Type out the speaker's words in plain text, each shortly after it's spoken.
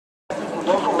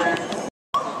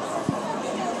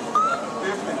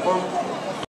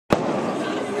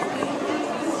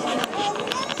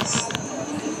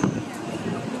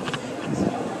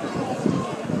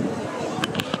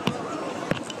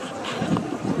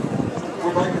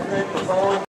would like to thank the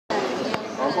following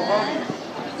Uncle Buddy,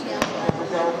 Central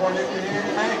California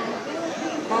Community Bank,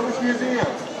 Clovis Museum,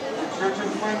 the Church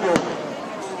and Twin Building,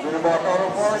 Winnebach Auto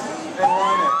Parts, and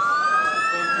Linux.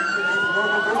 Thank you to these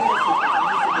local businesses for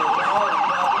using their power and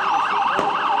capital to support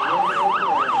the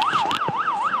Rodeo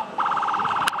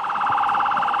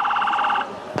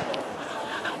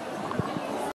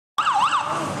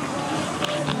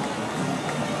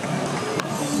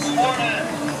Parade.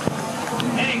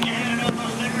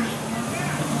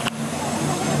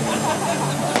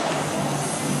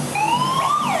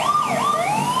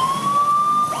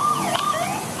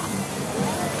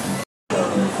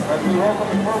 As we welcome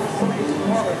the Clovis Police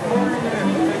Department program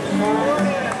and take the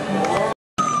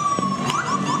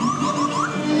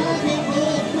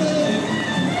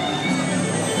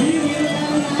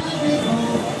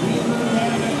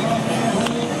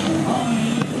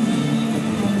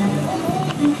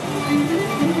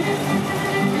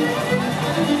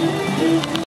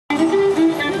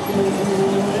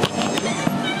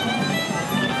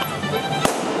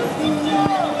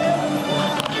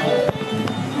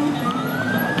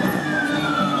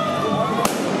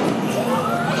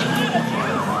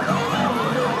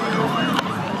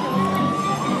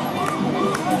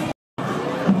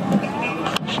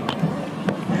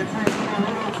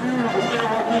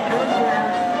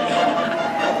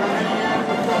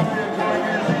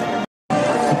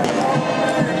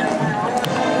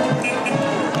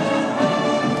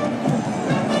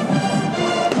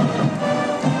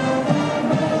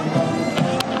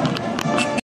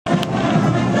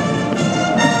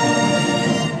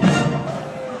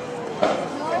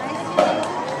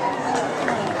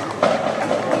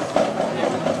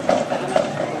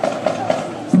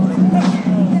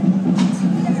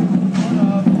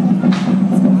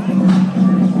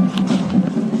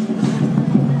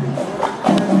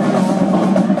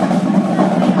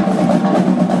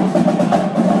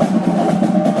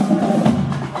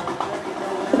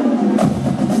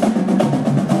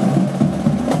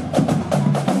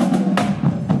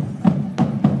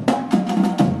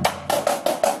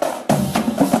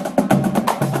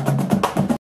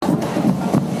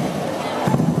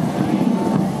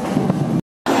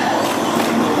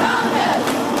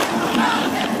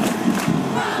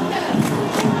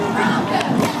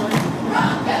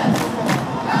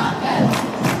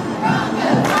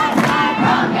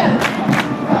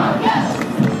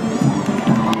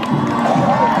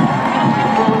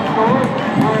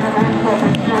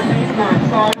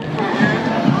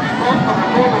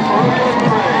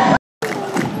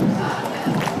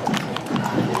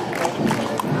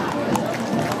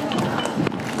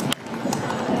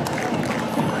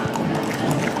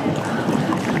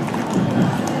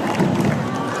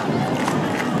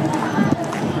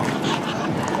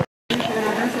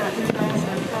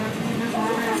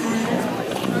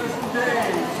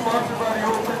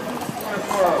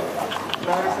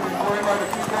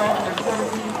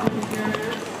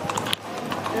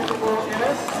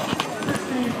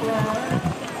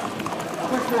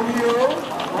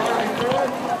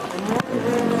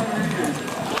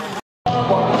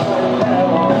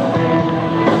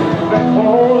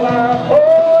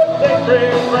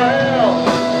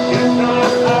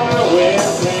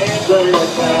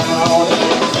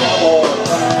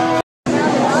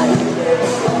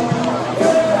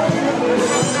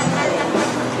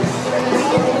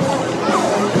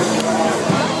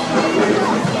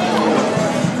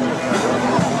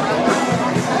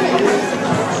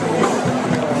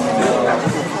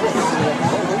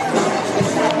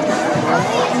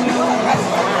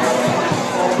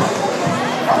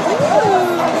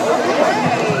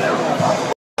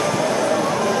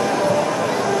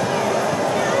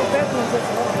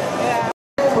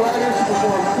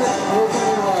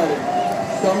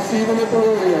Come see them at the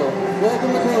rodeo.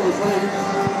 Welcome to Clovis, ladies.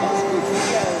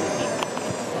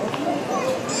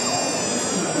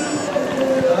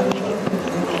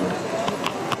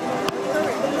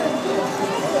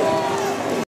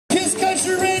 Kiss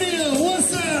Country Radio,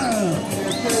 what's up?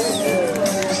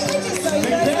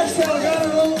 McDashville got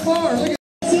her own car. Look at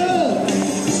what's up.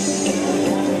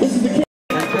 This is the kid.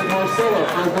 And Marcella,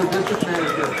 President District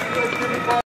Manager.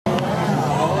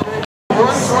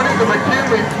 120, the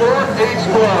McKinley 4-H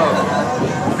Club.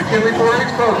 McKinley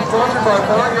 4-H Club, sponsored by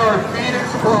Barnyard Feed and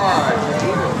Supply.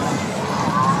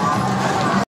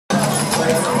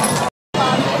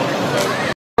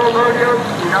 Rodeo,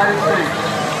 United States.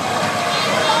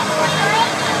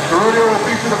 The rodeo will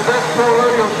feature the best pro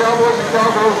rodeo cowboys and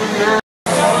cowgirls in the area.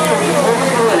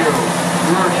 Clovis Rodeo.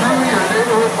 We are truly your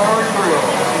neighborhood bar and grill.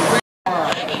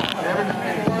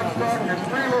 There's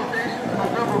 3 locations, but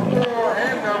number 4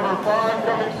 and number 5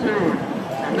 coming soon.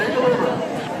 And they deliver.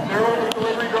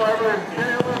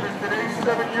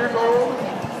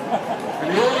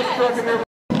 truck in there.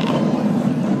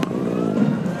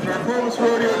 Our Clovis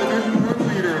Rodeo Division 1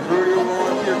 leaders, Rodeo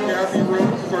volunteer Kathy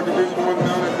Rose is our Division 1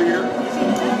 mounted leader.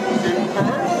 In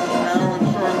cars, Alan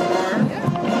Scharnmeyer,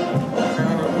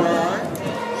 Alan Fry,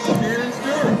 Shannon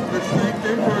Stewart. Let's thank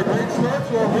them for a great start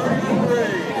to our rodeo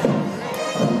parade.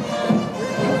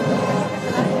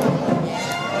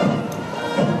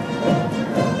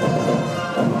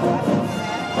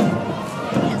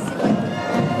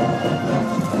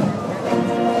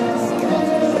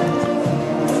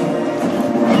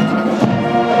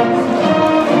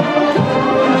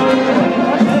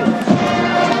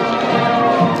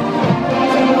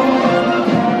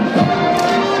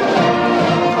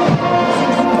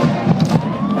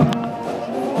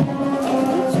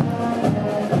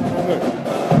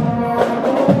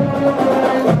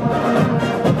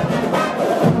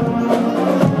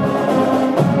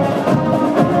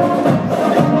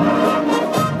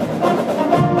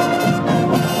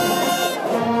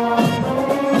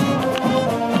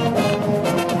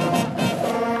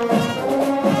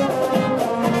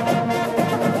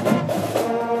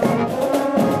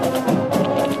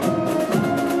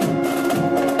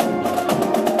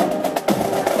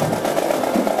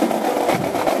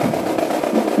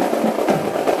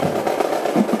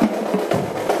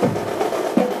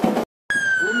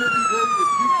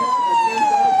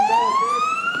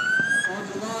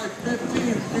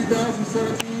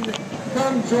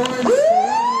 Come join the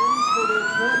Colombians for their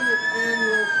 20th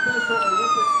annual Special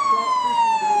Olympics trout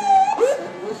fishing derby at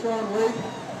Wishon Lake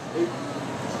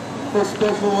for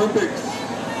Special Olympics.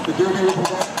 The derby will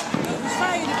provide.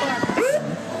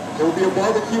 There will be a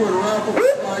barbecue and raffle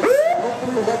like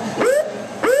hopefully a lucky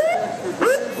extra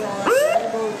grand prize,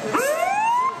 rainbow trout,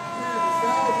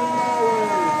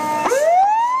 $10,000.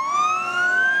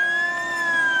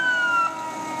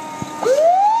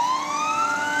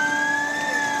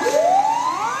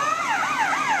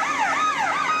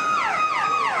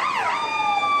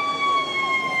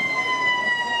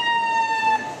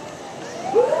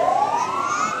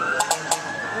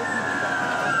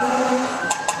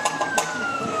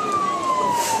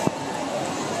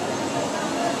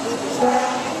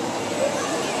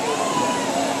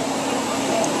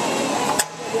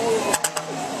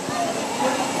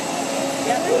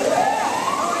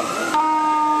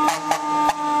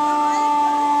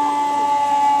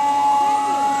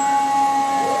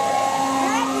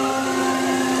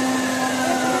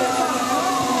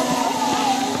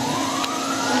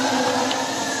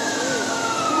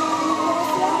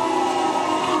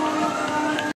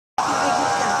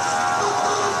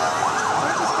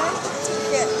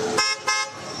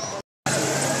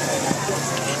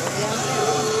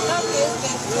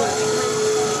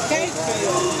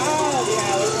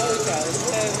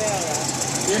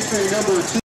 Entry number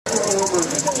 2 for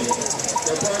emergency.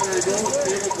 Their primary goal is to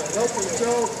be able to help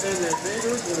themselves and their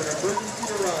neighbors when an emergency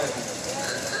arises.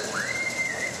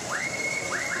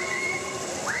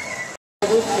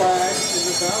 Flag in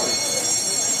the valley.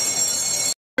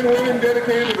 Women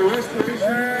dedicated to the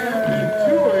restoration and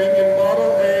touring in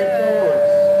Model A Fords.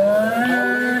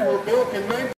 They were built in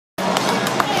 19...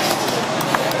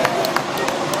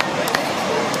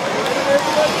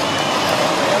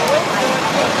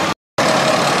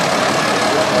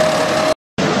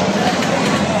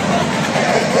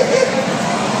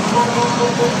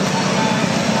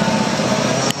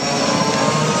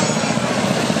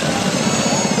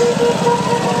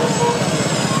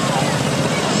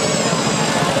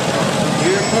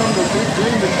 Here come the big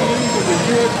green machines of the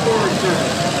U.S. Forest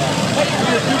Service.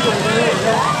 Here Superintendent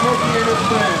Smokey and his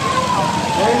friends.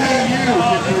 Only you can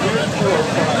do this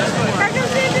forest fire. I can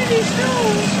see that he's still.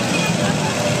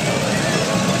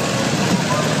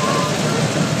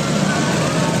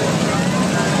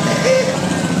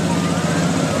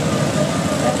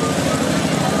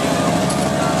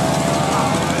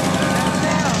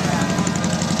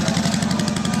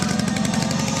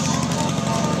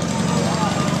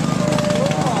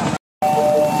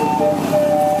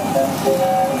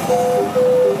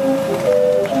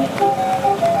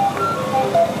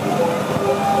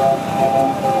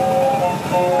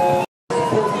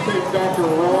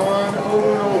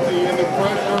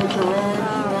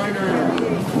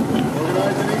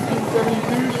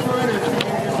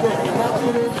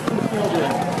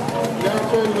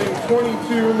 Totaling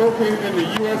 22 located in the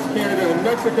U.S., Canada, and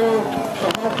Mexico. The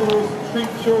hospitals treat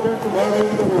children from all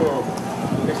over the world.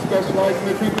 They specialize in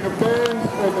the treatment of burns,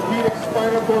 orthopedic,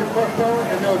 spinal cord, fracture,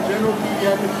 and now general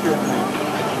pediatric surgery.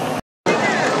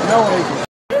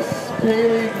 Miss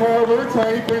Kaylee Carver,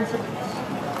 Tiny Princess.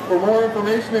 For more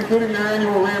information, including their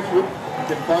annual ranch, you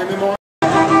can find them on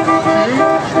June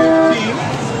 15th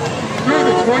through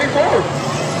the 24th.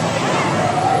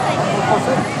 Entry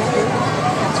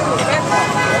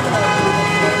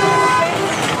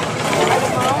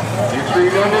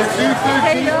number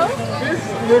 250, Miss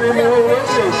Livermore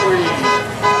Rodeo Queen.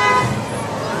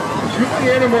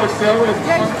 Juliana Marcel is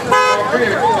the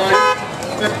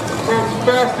world's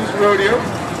fastest rodeo.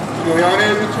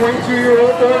 Juliana is a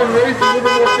 22-year-old born and raised in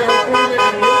Livermore, California,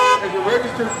 and works as a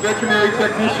registered veterinary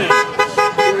technician.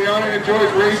 Juliana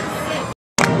enjoys racing.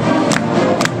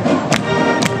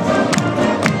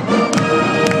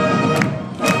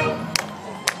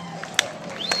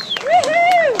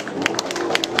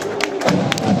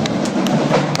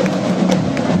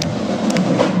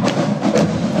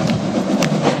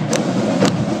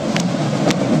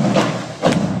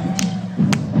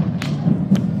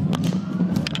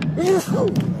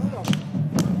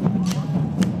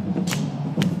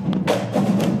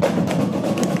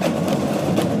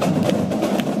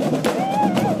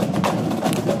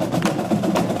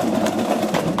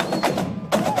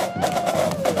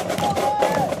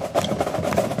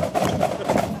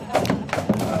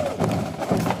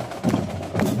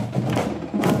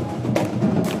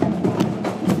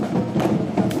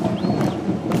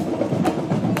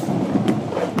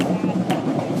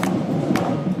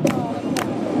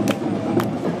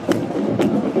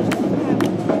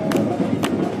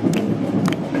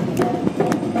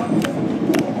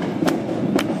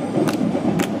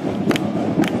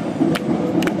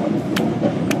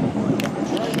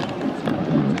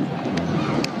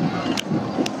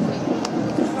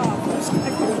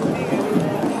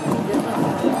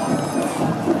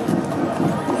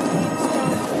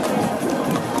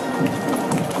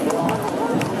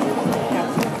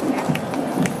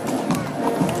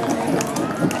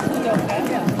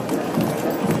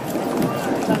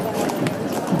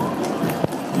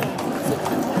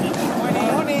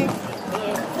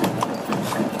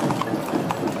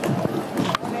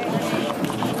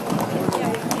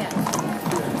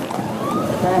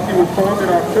 He was formed in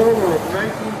October of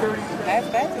 1937. That's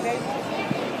bad today.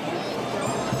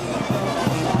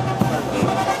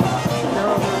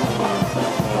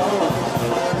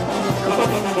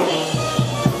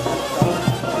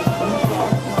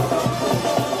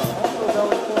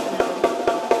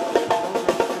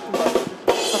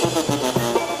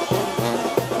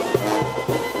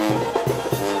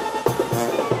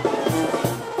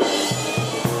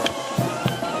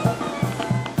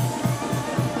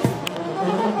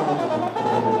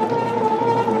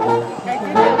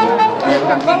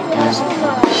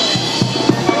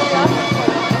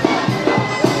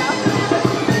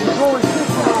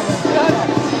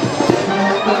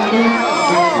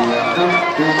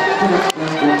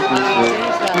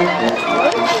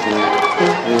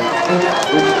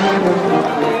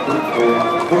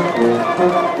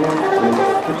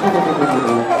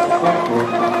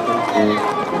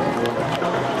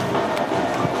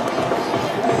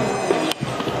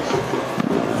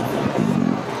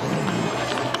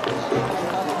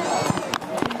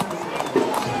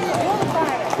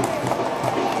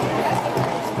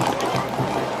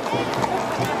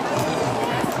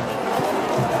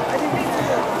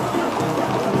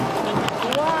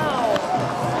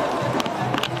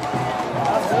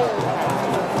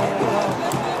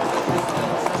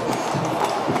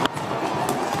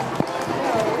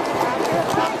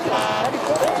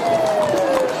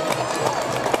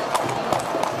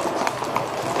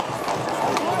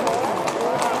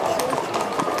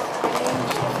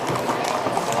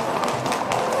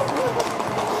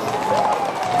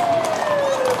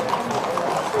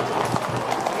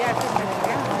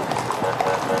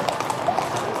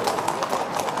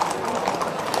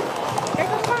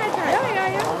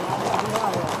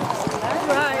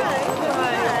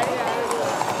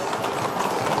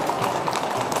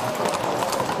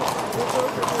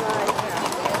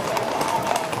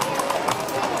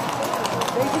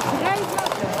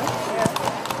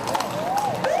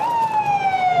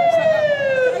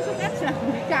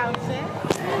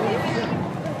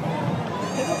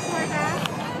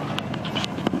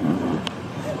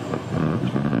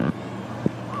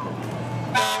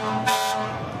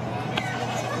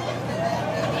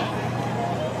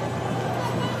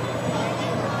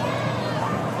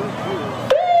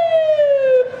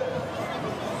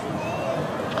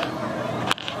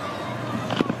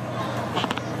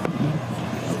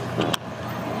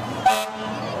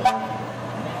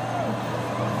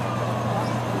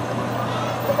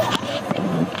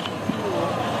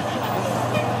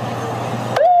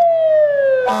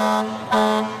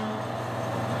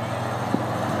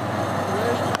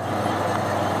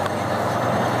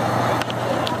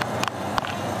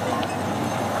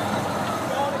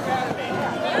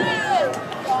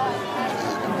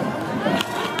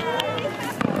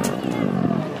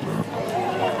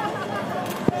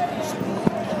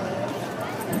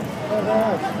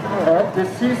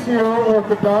 CCO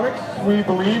Orthodontics, we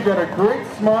believe that a great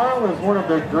smile is one of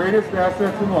the greatest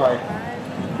assets in life.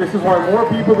 This is why more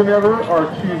people than ever are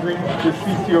choosing the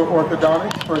CCO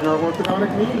Orthodontics for their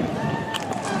orthodontic needs.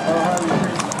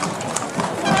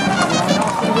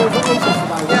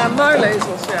 Ja,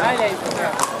 muilezels, ja. Muilezels,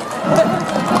 ja.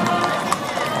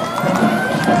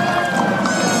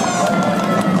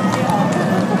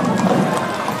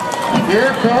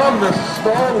 Here come the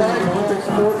Starlight Olympic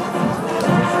sport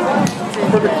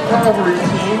for the cavalry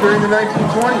team during the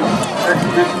 1920s.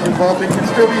 Exhibitions involving can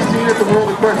still be seen at the World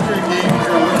Equestrian Games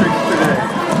and Olympics today.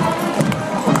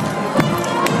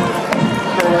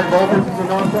 Starlight Golfers is a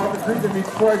non-profit group that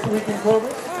meets twice a week in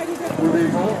Clovis, where they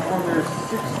vote on their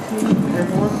 16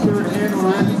 1/3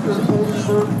 annual registered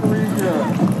Oldenburg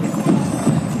Parisian.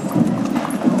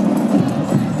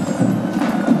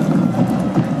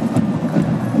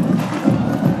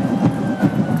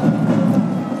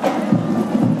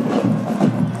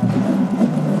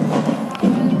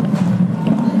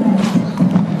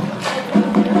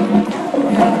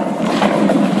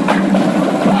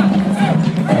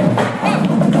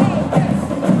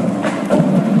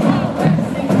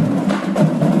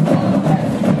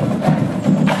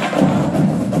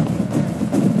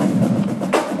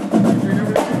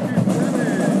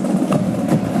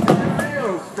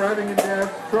 Driving in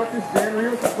Dad's truck is Dan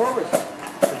Rios of Clovis. His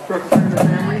truck has been in the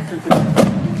family since its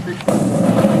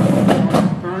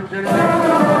 3rd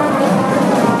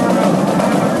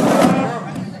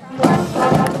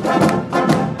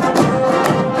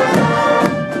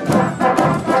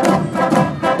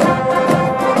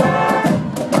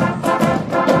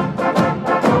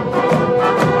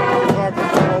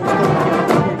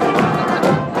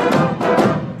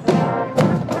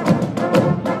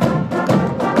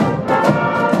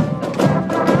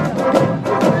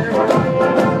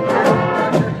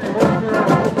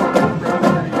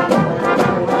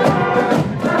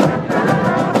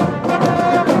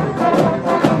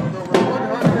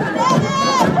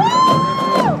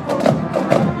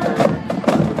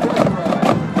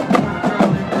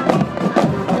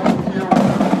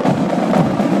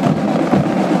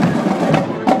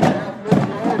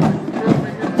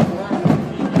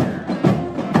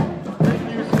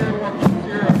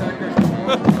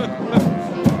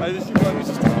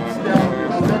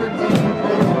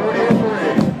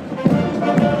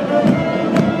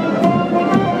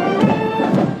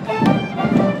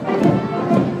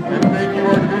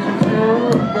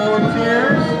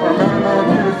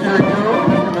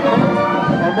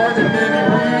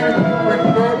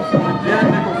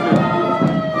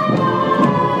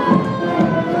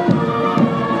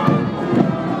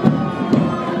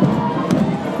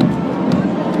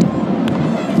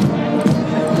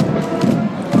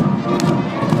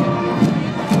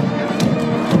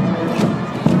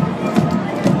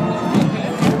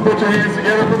Put your hands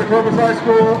together for the Clovis High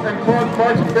School and Club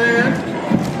Marching Band.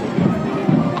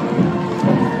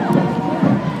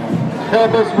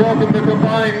 Help us welcome the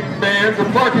combined bands of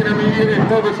Clark Intermediate and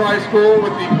Clovis High School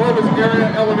with the Clovis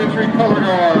Area Elementary Color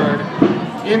Guard.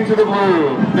 Into the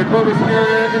Blue. The Clovis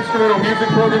Area Instrumental Music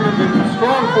Program has been a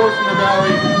strong force in the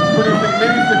Valley, producing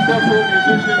many successful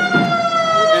musicians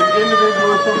and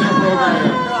individuals from their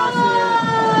program.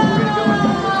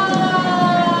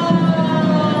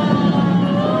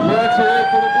 Let's hear it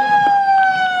for the Blue.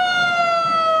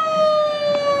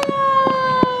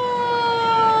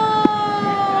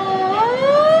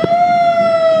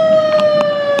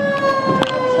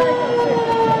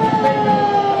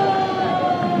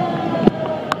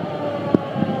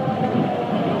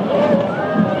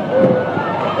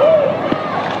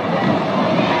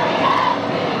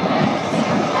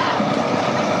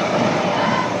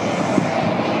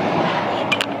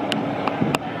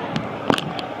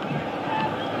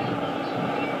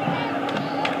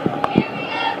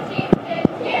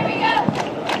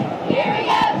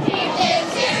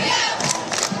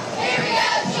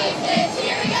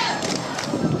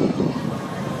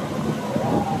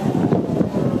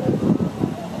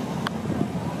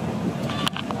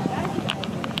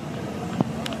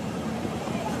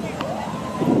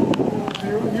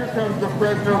 Here comes the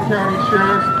Fresno County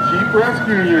Sheriff's Jeep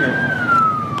Rescue Unit.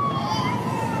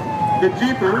 The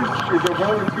Jeepers is a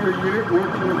volunteer unit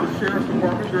working with the Sheriff's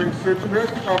Department during search and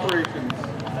rescue operations.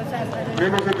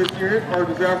 Members of this unit are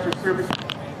disaster service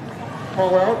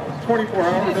call out 24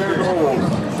 hours at a hold.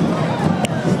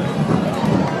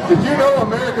 Did you know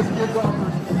America's Kids offers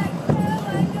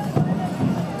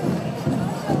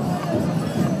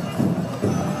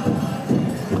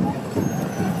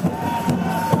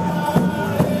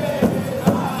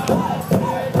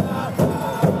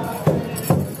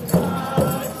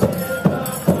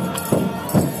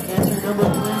number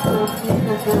 3? This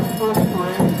is their first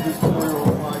parade to this Royal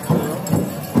Flag Trail.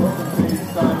 Welcome to the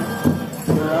excitement.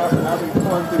 They're out having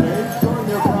fun today, showing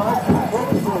their pride for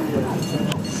 24 years.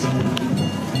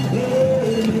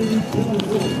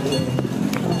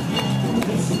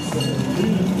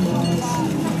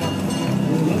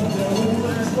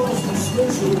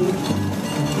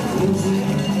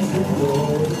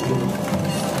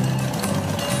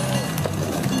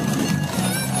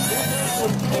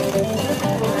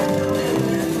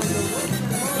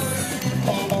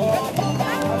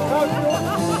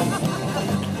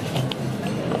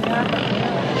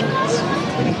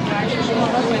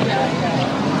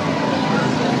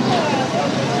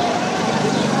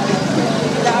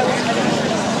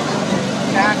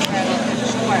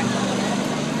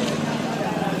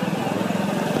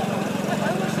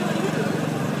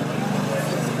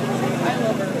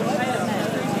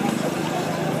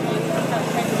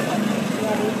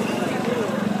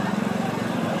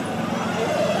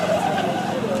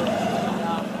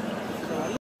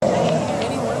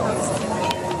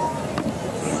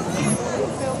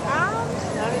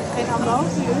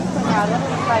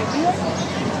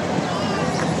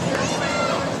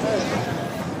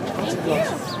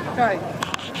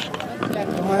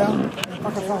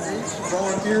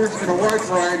 Volunteers in a wide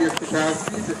variety of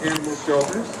capacities at animal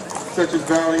shelters, such as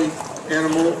Valley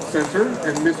Animal Center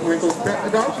and Miss Winkle's Pet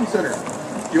Adoption Center.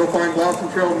 You'll find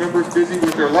Blossom Trail members busy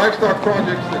with their livestock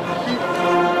projects that sheep.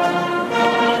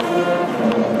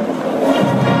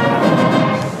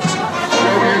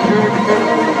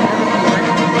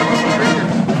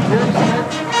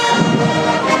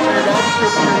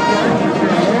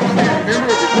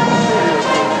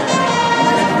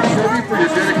 For your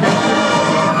dedication.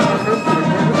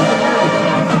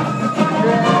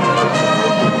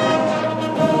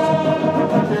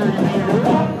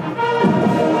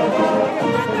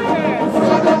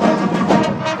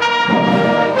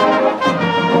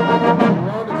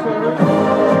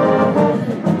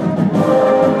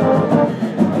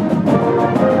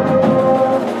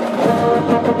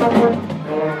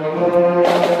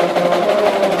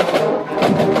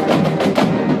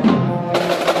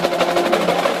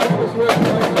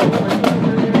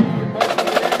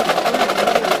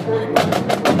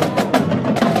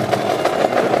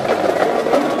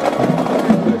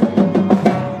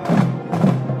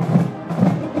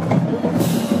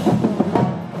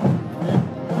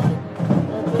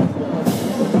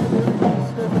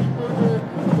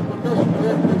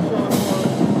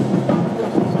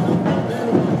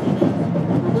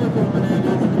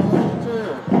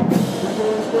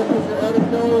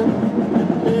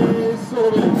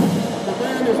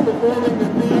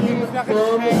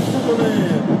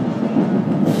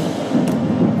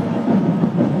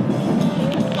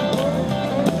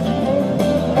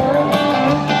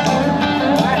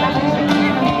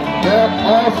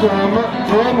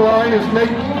 Drum line is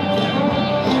making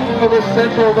the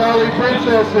Central Valley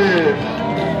Princesses.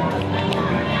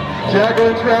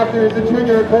 Jacqueline Trafton is a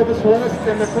junior at Clovis West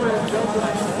and the current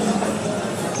jumper.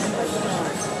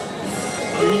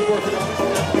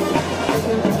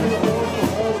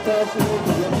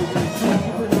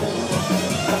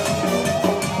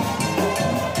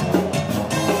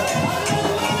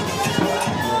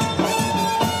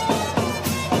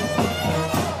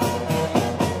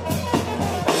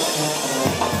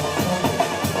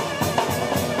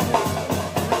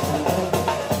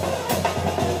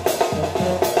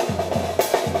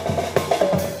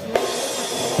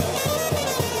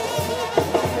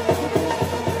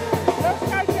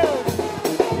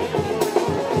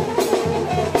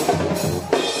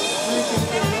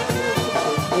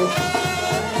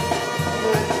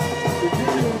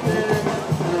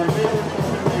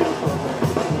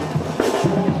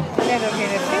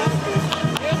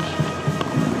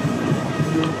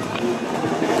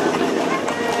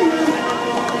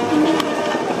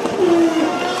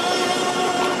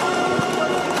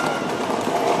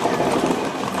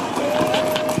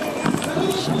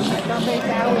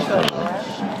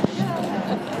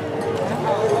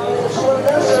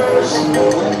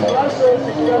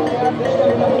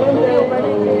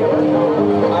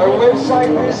 Our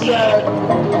website is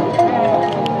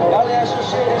Valley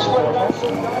Associated.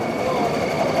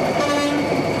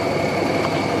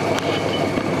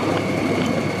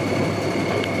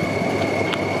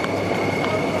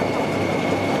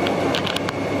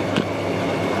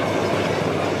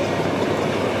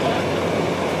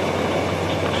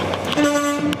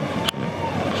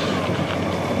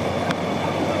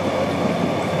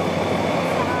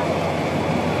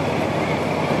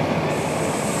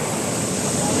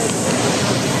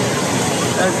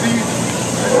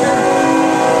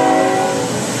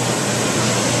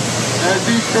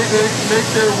 make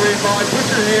their way by, put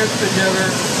your hands together.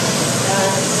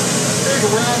 Big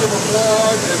round of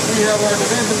applause as we have our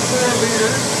Division 4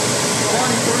 leaders,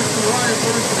 Ryan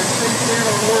Person, and Chase Dan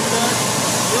on horseback,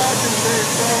 Robin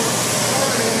Baseball,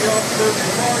 Coordinating the Officer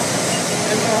Park,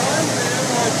 and behind them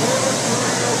are Clovis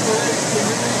Rodeo Parade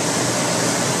Committee.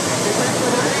 It takes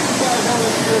over 85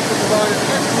 volunteers to provide an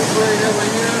excellent parade every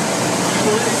year.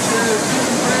 Parade chair is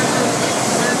Susan Brandon.